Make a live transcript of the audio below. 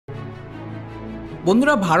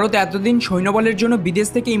বন্ধুরা, ভারত এতদিন সৈন্যবলের জন্য বিদেশ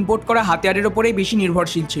থেকে ইম্পোর্ট করা হাতিয়ারের ওপরেই বেশি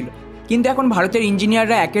নির্ভরশীল ছিল। কিন্তু এখন ভারতের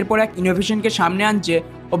ইঞ্জিনিয়াররা একের পর এক ইনোভেশনকে সামনে আনছে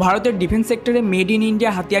ও ভারতের ডিফেন্স সেক্টরে মেড ইন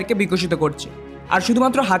ইন্ডিয়া হাতিয়ারকে বিকশিত করছে। আর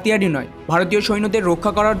শুধুমাত্র হাতিয়ারই নয়, ভারতীয় সৈন্যদের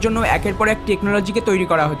রক্ষা করার জন্য একের পর এক টেকনোলজিকে তৈরি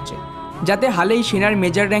করা হচ্ছে। যাতে হালেই সেনার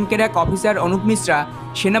মেজর র্যাঙ্কের এক অফিসার অনুপ মিশ্রা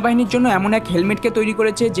সেনাবাহিনীর জন্য এমন এক হেলমেটকে তৈরি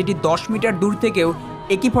করেছে যেটি 10 মিটার দূর থেকেও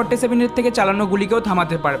AK-47 থেকে চালানো গুলিকেও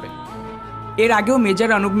থামাতে পারবে। এর আগেও মেজর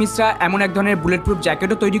অনুপ মিশ্রা এমন এক ধরনের বুলেটপ্রুফ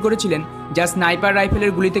জ্যাকেটও তৈরি করেছিলেন যা স্নাইপার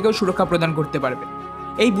রাইফেলের গুলি থেকেও সুরক্ষা প্রদান করতে পারবে।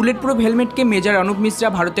 এই বুলেটপ্রুফ হেলমেটকে মেজর অনুপ মিশ্রা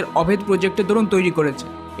ভারতের অভেদ প্রজেক্টের দরুন তৈরি করেছে।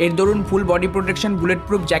 এর দরুন ফুল বডি প্রোটেকশন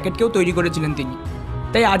বুলেটপ্রুফ জ্যাকেটকেও তৈরি করেছিলেন তিনি।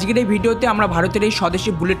 তাই আজকের এই ভিডিওতে আমরা ভারতের এই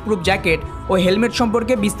স্বদেশী বুলেটপ্রুফ জ্যাকেট ও হেলমেট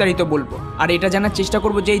সম্পর্কে বিস্তারিত বলবো, আর এটা জানার চেষ্টা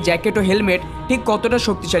করব যে এই জ্যাকেট ও হেলমেট ঠিক কতটা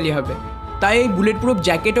শক্তিশালী হবে। তাই এই বুলেটপ্রুফ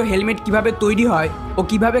জ্যাকেট ও হেলমেট কিভাবে তৈরি হয় ও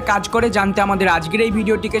কিভাবে কাজ করে জানতে আমাদের আজকের এই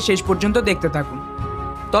ভিডিওটিকে শেষ পর্যন্ত দেখতে থাকুন।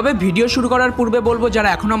 তবে ভিডিও শুরু করার পূর্বে বলবো, যারা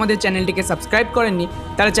এখনও আমাদের চ্যানেলটিকে সাবস্ক্রাইব করেননি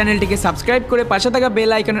তারা চ্যানেলটিকে সাবস্ক্রাইব করে পাশে থাকা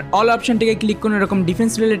বেল আইকনের অল অপশনটিকে ক্লিক করুন এরকম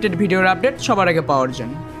ডিফেন্স রিলেটেড ভিডিওর আপডেট সবার আগে পাওয়ার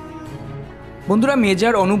জন্য। বন্ধুরা,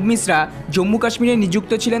 মেজর অনুপ মিশ্রা জম্মু কাশ্মীরে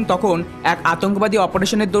নিযুক্ত ছিলেন তখন এক আতঙ্কবাদী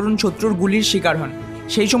অপারেশনের দরুন শত্রুর গুলির শিকার হন।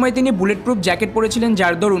 সেই সময় তিনি বুলেটপ্রুফ জ্যাকেট পরেছিলেন,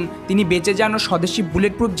 যার দরুন তিনি বেঁচে যান ও স্বদেশী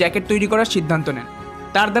বুলেটপ্রুফ জ্যাকেট তৈরি করার সিদ্ধান্ত নেন।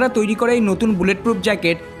 তার দ্বারা তৈরি করা এই নতুন বুলেটপ্রুফ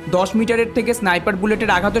জ্যাকেট 10 মিটারের থেকে স্নাইপার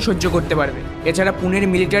বুলেটের আঘাতও সহ্য করতে পারবে। এছাড়া পুনের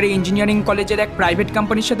মিলিটারি ইঞ্জিনিয়ারিং কলেজের এক প্রাইভেট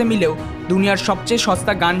কোম্পানির সাথে মিলেও দুনিয়ার সবচেয়ে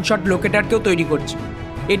সস্তা গানশট লোকেটারকেও তৈরি করছে।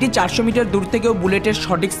 এটি 400 মিটার দূর থেকেও বুলেটের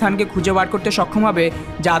সঠিক স্থানকে খুঁজে বার করতে সক্ষম হবে,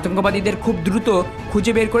 যা আতঙ্কবাদীদের খুব দ্রুত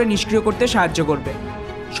খুঁজে বের করে নিষ্ক্রিয় করতে সাহায্য করবে।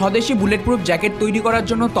 স্বদেশী বুলেটপ্রুফ জ্যাকেট তৈরি করার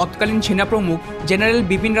জন্য তৎকালীন সেনাপ্রমুখ জেনারেল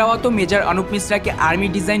বিপিন রাওয়াত ও major Anup মিশ্রাকে army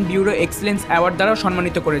design bureau excellence award দ্বারা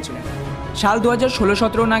সম্মানিত করেছিলেন। সাল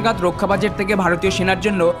 2016-17 নাগাদ রক্ষা বাজেট থেকে ভারতীয় সেনার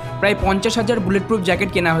জন্য প্রায় 50,000 বুলেটপ্রুফ জ্যাকেট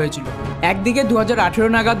কেনা হয়েছিল। একদিকে 2018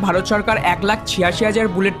 নাগাদ ভারত সরকার 1,86,000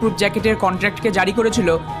 বুলেটপ্রুফ জ্যাকেটের কন্ট্রাক্টকে জারি করেছিল,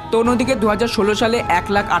 তো অন্যদিকে 2016 সালে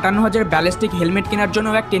 1,58,000 ব্যালিস্টিক হেলমেট কেনার জন্য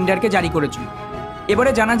এক টেন্ডারকে জারি করেছিল।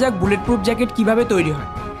 এবারে জানা যাক বুলেটপ্রুফ জ্যাকেট কিভাবে তৈরি হয়।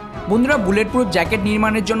 বন্ধুরা, বুলেটপ্রুফ জ্যাকেট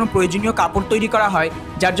নির্মাণের জন্য প্রয়োজনীয় কাপড় তৈরি করা হয়,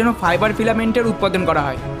 যার জন্য ফাইবার ফিলামেন্টের উৎপাদন করা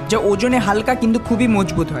হয়, যা ওজনে হালকা কিন্তু খুবই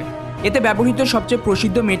মজবুত হয়। এতে ব্যবহৃত সবচেয়ে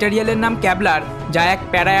প্রসিদ্ধ মেটেরিয়ালের নাম ক্যাবলার, যা এক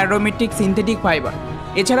প্যারাঅ্যারোমেটিক সিনথেটিক ফাইবার।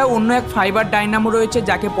 এছাড়াও অন্য এক ফাইবার ডাইনামো রয়েছে,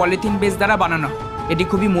 যাকে পলিথিন বেস দ্বারা বানানো হয়। এটি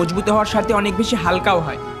খুবই মজবুত হওয়ার সাথে অনেক বেশি হালকাও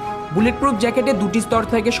হয়। বুলেটপ্রুফ জ্যাকেটে দুটি স্তর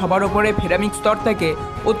থাকে, সবার ওপরে ফেরামিক স্তর থাকে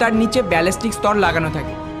ও তার নিচে ব্যালিস্টিক স্তর লাগানো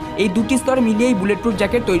থাকে। এই দুটি স্তর মিলিয়েই বুলেটপ্রুফ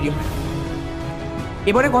জ্যাকেট তৈরি হয়।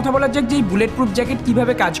 এবারে কথা বলা যাক যে এই বুলেটপ্রুফ জ্যাকেট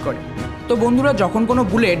কিভাবে কাজ করে। তো বন্ধুরা, যখন কোনো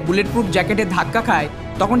বুলেটপ্রুফ জ্যাকেটে ধাক্কা খায়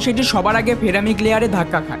তখন সেটি সবার আগে ফেরামিক লেয়ারে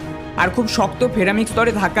ধাক্কা খায়, আর খুব শক্ত ফেরামিক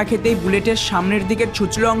স্তরে ধাক্কা খেতেই বুলেটের সামনের দিকের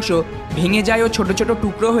ছুচলো অংশ ভেঙে যায় ও ছোট ছোট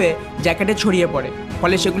টুকরো হয়ে জ্যাকেটে ছড়িয়ে পড়ে।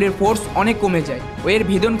 ফলে সেগুলির ফোর্স অনেক কমে যায় ও এর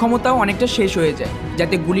ভেদন ক্ষমতাও অনেকটা শেষ হয়ে যায়,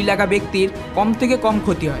 যাতে গুলি লাগা ব্যক্তির কম থেকে কম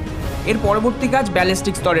ক্ষতি হয়। এর পরবর্তী কাজ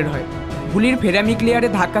ব্যালিস্টিক স্তরের হয়। গুলির ফেরামিক লেয়ারে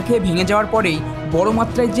ধাক্কা খেয়ে ভেঙে যাওয়ার পরেই বড়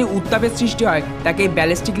মাত্রায় যে উত্তাপের সৃষ্টি হয় তাকে এই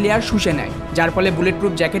ব্যালিস্টিক লেয়ার শুষে নেয়, যার ফলে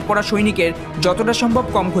বুলেটপ্রুফ জ্যাকেট পরা সৈনিকের যতটা সম্ভব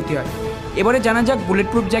কম ক্ষতি হয়। এবারে জানা যাক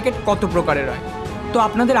বুলেটপ্রুফ জ্যাকেট কত প্রকারের হয়। তো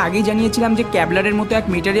আপনাদের আগেই জানিয়েছিলাম যে ক্যাবলারের মতো এক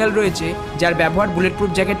মেটেরিয়াল রয়েছে, যার ব্যবহার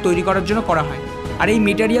বুলেটপ্রুফ জ্যাকেট তৈরি করার জন্য করা হয়। আর এই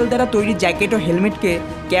মেটেরিয়াল দ্বারা তৈরি জ্যাকেট ও হেলমেটকে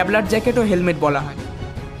ক্যাবলার জ্যাকেট ও হেলমেট বলা হয়।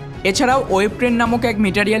 এছাড়াও ওয়েব ট্রেন নামক এক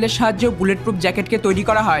মেটেরিয়ালের সাহায্যে বুলেটপ্রুফ জ্যাকেটকে তৈরি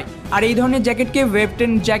করা হয়, আর এই ধরনের জ্যাকেটকে ওয়েব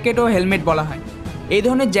ট্রেন জ্যাকেট ও হেলমেট বলা হয়। এই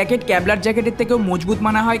ধরনের জ্যাকেট ক্যাবলার জ্যাকেটের থেকেও মজবুত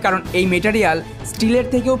মানা হয়, কারণ এই মেটেরিয়াল স্টিলের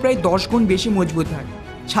থেকেও প্রায় 10 গুণ বেশি মজবুত হয়।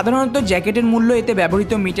 সাধারণত জ্যাকেটের মূল্য এতে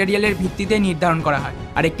ব্যবহৃত মেটেরিয়ালের ভিত্তিতে নির্ধারণ করা হয়,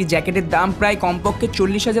 আর একটি জ্যাকেটের দাম প্রায় কমপক্ষে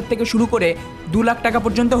 40,000 থেকে শুরু করে 2 লাখ টাকা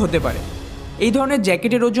পর্যন্ত হতে পারে। এই ধরনের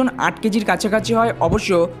জ্যাকেটের ওজন 8 কেজির কাছাকাছি হয়।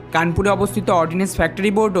 অবশ্য কানপুরে অবস্থিত অর্ডিন্যান্স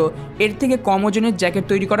ফ্যাক্টরি বোর্ডও এর থেকে কম ওজনের জ্যাকেট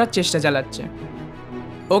তৈরি করার চেষ্টা চালাচ্ছে।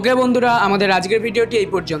 ওকে বন্ধুরা, আমাদের আজকের ভিডিওটি এই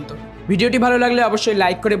পর্যন্ত। ভিডিওটি ভালো লাগলে অবশ্যই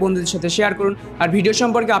লাইক করে বন্ধুদের সাথে শেয়ার করুন, আর ভিডিও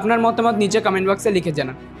সম্পর্কে আপনার মতামত নিচে কমেন্ট বক্সে লিখে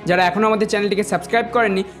জানান। যারা এখনও আমাদের চ্যানেলটিকে সাবস্ক্রাইব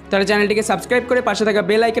করেননি তারা চ্যানেলটিকে সাবস্ক্রাইব করে পাশে থাকা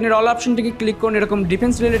বেল আইকনের অল অপশনটিকে ক্লিক করুন এরকম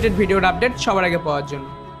ডিফেন্স রিলেটেড ভিডিওর আপডেট সবার আগে পাওয়ার জন্য।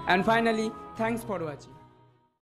 And finally, thanks for watching.